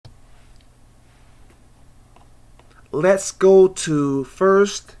let's go to 1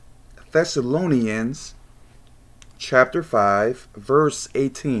 Thessalonians chapter 5, verse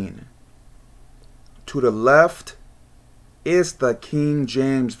 18. To the left is the King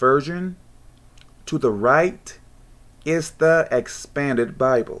James Version. To the right is the Expanded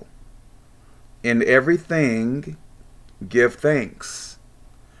Bible. In everything, give thanks,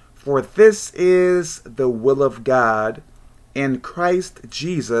 for this is the will of God in Christ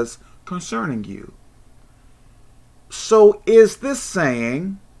Jesus concerning you. So is this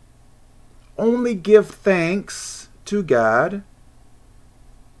saying, only give thanks to God?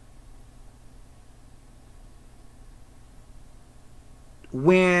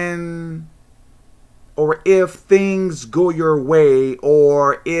 When or if things go your way,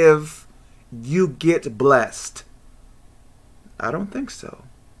 or if you get blessed? I don't think so.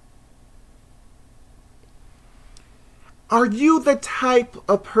 Are you the type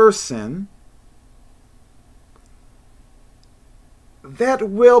of person that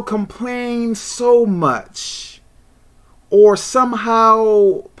will complain so much or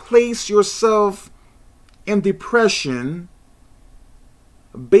somehow place yourself in depression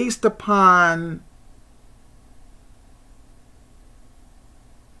based upon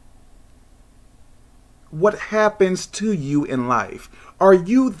what happens to you in life? Are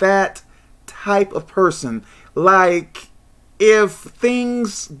you that type of person? Like, if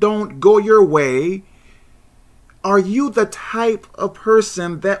things don't go your way, are you the type of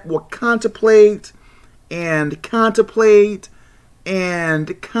person that will contemplate and contemplate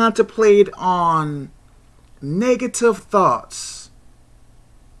and contemplate on negative thoughts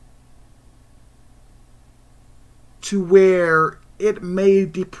to where it may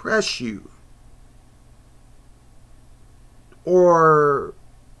depress you or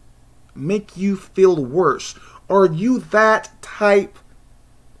make you feel worse? Are you that type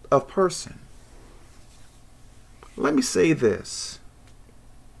of person? Let me say this.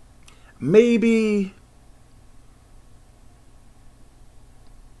 Maybe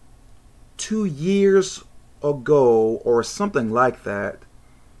 2 years ago or something like that,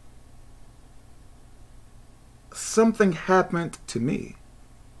 something happened to me.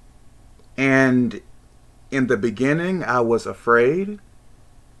 And in the beginning, I was afraid.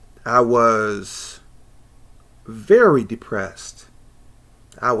 I was very depressed.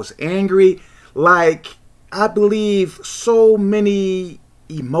 I was angry. Like, I believe so many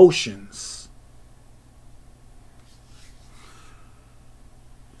emotions.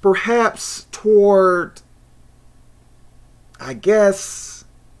 Perhaps toward, I guess,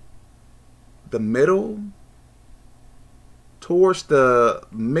 the middle. Towards the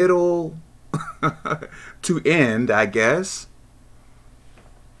middle to end, I guess.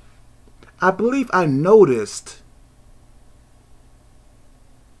 I believe I noticed,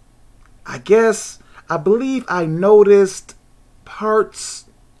 I believe I noticed parts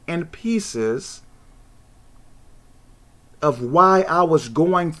and pieces of why I was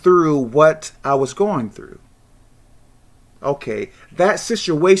going through what I was going through. Okay, that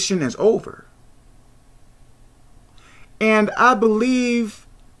situation is over. And I believe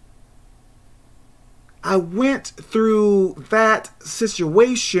I went through that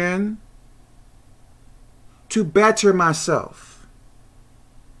situation to better myself.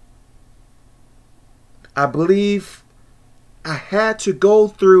 I believe I had to go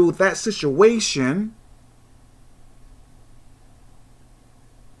through that situation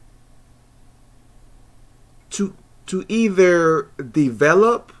to either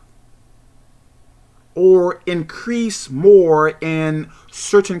develop or increase more in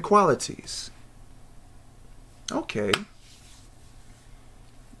certain qualities. Okay.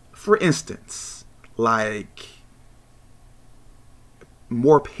 For instance, like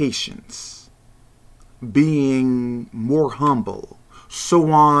more patience, being more humble, so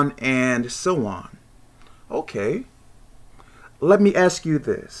on and so on. Okay. Let me ask you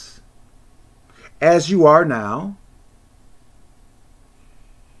this. As you are now,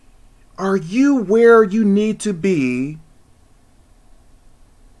 are you where you need to be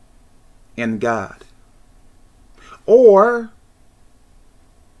in God? Or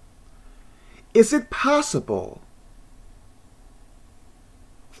is it possible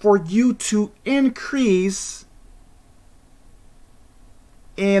for you to increase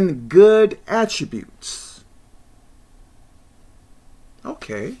in good attributes?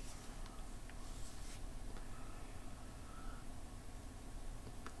 Okay.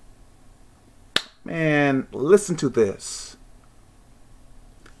 Man, listen to this.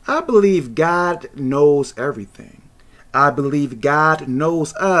 I believe God knows everything. I believe God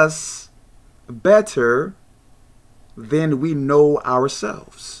knows us better than we know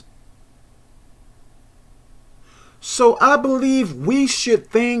ourselves. So I believe we should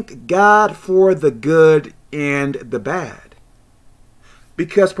thank God for the good and the bad.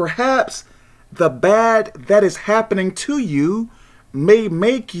 Because perhaps the bad that is happening to you may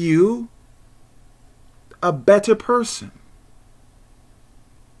make you a better person.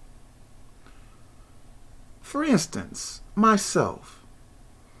 For instance, myself.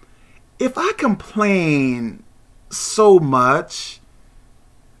 If I complain so much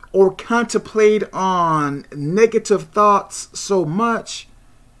or contemplate on negative thoughts so much,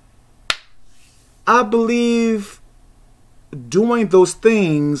 I believe doing those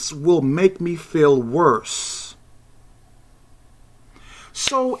things will make me feel worse.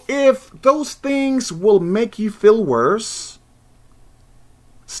 So if those things will make you feel worse,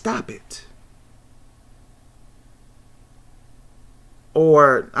 stop it.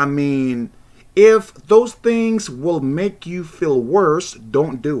 If those things will make you feel worse,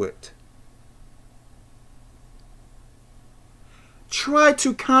 don't do it. Try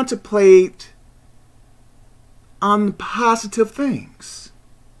to contemplate on positive things.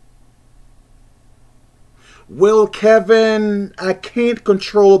 Well, Kevin, I can't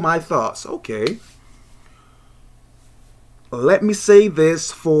control my thoughts. Okay. Let me say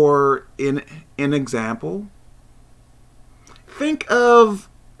this for an example. Think of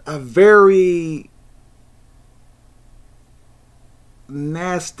a very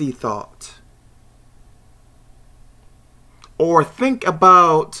nasty thought. Or think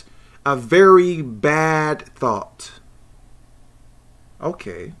about a very bad thought.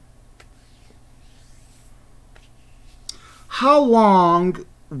 Okay. How long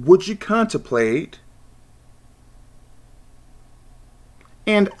would you contemplate?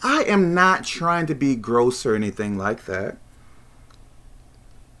 And I am not trying to be gross or anything like that.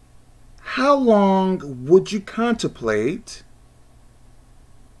 How long would you contemplate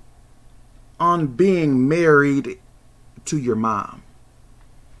on being married to your mom?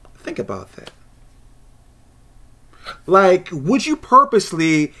 Think about that. Like, would you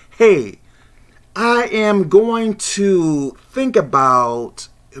purposely, hey, I am going to think about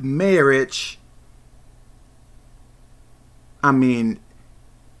marriage. I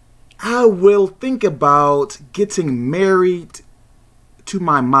will think about getting married to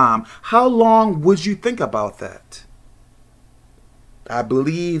my mom. How long would you think about that? I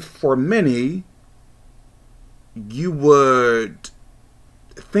believe for many, you would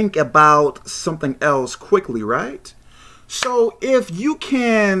think about something else quickly, right? So if you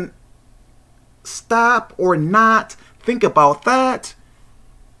can stop or not think about that,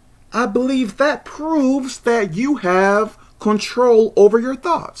 I believe that proves that you have control over your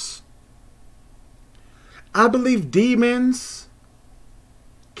thoughts. I believe demons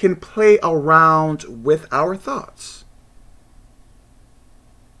can play around with our thoughts.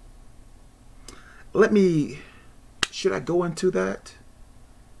 Should I go into that?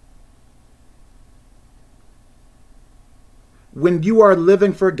 When you are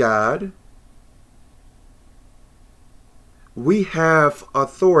living for God, we have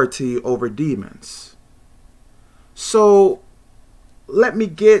authority over demons. So let me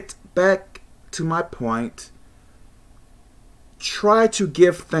get back to my point. Try to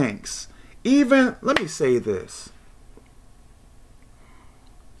give thanks. Let me say this.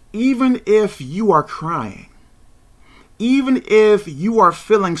 Even if you are crying, even if you are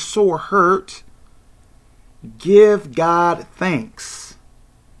feeling so hurt, give God thanks.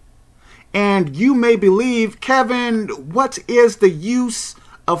 And you may believe, Kevin, what is the use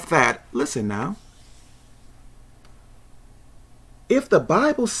of that? Listen now. If the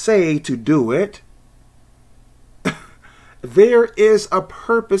Bible say to do it, there is a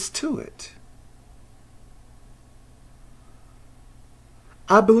purpose to it.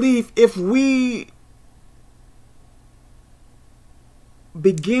 I believe if we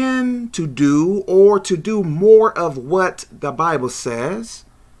begin to do more of what the Bible says,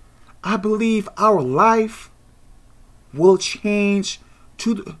 I believe our life will change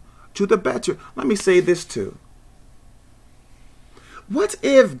to the better. Let me say this too. What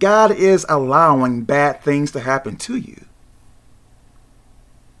if God is allowing bad things to happen to you?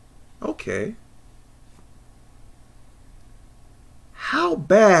 Okay. How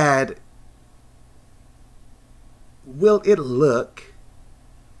bad will it look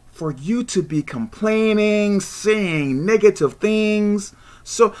for you to be complaining, saying negative things?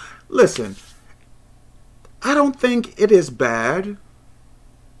 So, listen, I don't think it is bad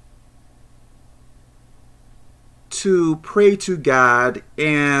to pray to God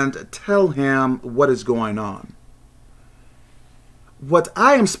and tell Him what is going on. What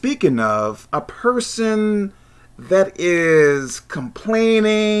I am speaking of, a person that is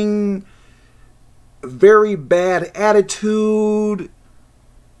complaining, very bad attitude,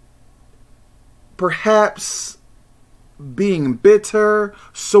 perhaps being bitter,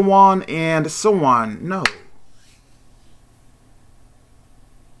 so on and so on. No.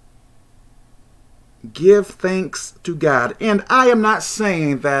 Give thanks to God. And I am not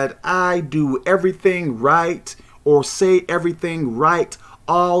saying that I do everything right or say everything right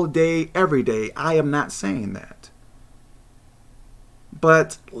all day, every day. I am not saying that.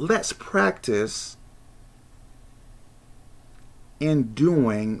 But let's practice in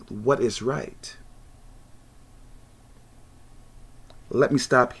doing what is right. Let me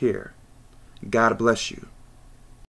stop here. God bless you.